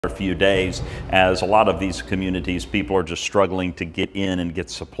few days, as a lot of these communities, people are just struggling to get in and get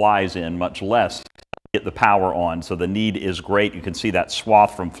supplies in, much less get the power on. So the need is great. You can see that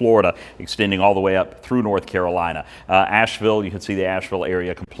swath from Florida extending all the way up through North Carolina. Asheville, you can see the Asheville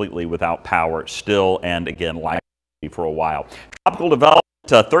area completely without power still, and again likely for a while. Tropical development,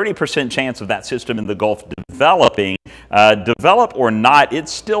 30% chance of that system in the Gulf developing. Develop or not, it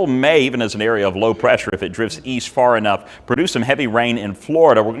still may, even as an area of low pressure, if it drifts east far enough, produce some heavy rain in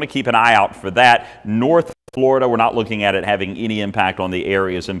Florida. We're going to keep an eye out for that. North Florida, we're not looking at it having any impact on the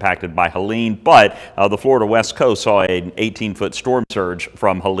areas impacted by Helene, but the Florida West Coast saw an 18-foot storm surge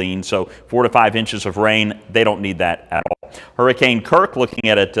from Helene, so 4 to 5 inches of rain. They don't need that at all. Hurricane Kirk, looking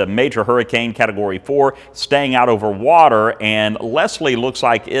at it, major hurricane category 4, staying out over water, and Leslie looks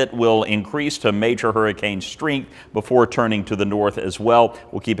like it will increase to major hurricane strength before turning to the north as well.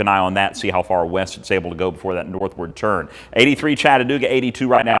 We'll keep an eye on that, see how far west it's able to go before that northward turn. 83 Chattanooga, 82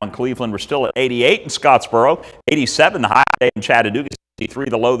 right now in Cleveland. We're still at 88 in Scottsboro. 87 the high in Chattanooga, 63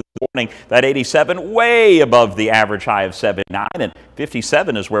 the low this morning. That 87 way above the average high of 79, and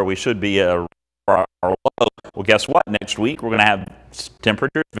 57 is where we should be our low. Well, guess what? Next week we're going to have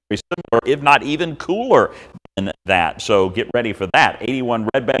temperatures very similar, if not even cooler than that. So get ready for that. 81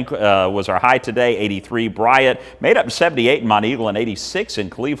 Red Bank was our high today. 83 Bryant, made up 78 in Monteagle, and 86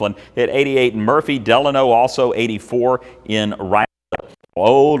 in Cleveland. Hit 88 in Murphy. Delano also 84 in Ryan.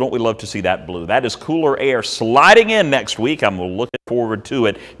 Oh, don't we love to see that blue? That is cooler air sliding in next week. I'm looking forward to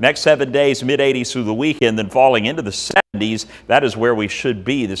it. Next 7 days, mid-80s through the weekend, then falling into the 70s. That is where we should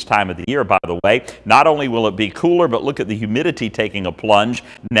be this time of the year, by the way. Not only will it be cooler, but look at the humidity taking a plunge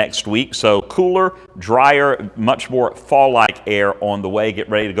next week. So cooler, drier, much more fall-like air on the way. Get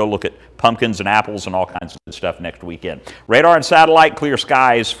ready to go look at pumpkins and apples and all kinds of good stuff next weekend. Radar and satellite, clear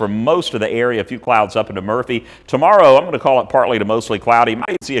skies for most of the area. A few clouds up into Murphy. Tomorrow, I'm going to call it partly to mostly cloudy.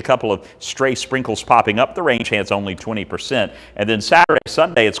 Might see a couple of stray sprinkles popping up. The rain chance only 20%. And then Saturday,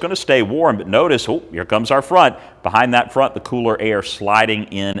 Sunday, it's going to stay warm. But notice, oh, here comes our front. Behind that front, the cooler air sliding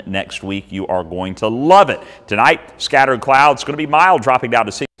in next week. You are going to love it. Tonight, scattered clouds. It's going to be mild, dropping down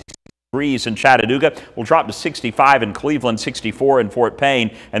to 60 degrees in Chattanooga. We'll drop to 65 in Cleveland, 64 in Fort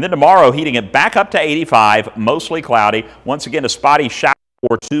Payne. And then tomorrow, heating it back up to 85, mostly cloudy. Once again, a spotty shower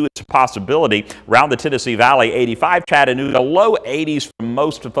or two, it's a possibility. Around the Tennessee Valley, 85 Chattanooga, low 80s for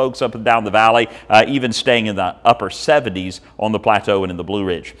most of folks up and down the valley, even staying in the upper 70s on the plateau and in the Blue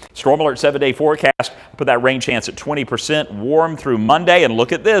Ridge. Storm alert 7-day forecast, put that rain chance at 20%, warm through Monday. And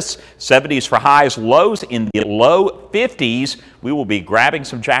look at this, 70s for highs, lows in the low 50s. We will be grabbing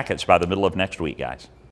some jackets by the middle of next week, guys.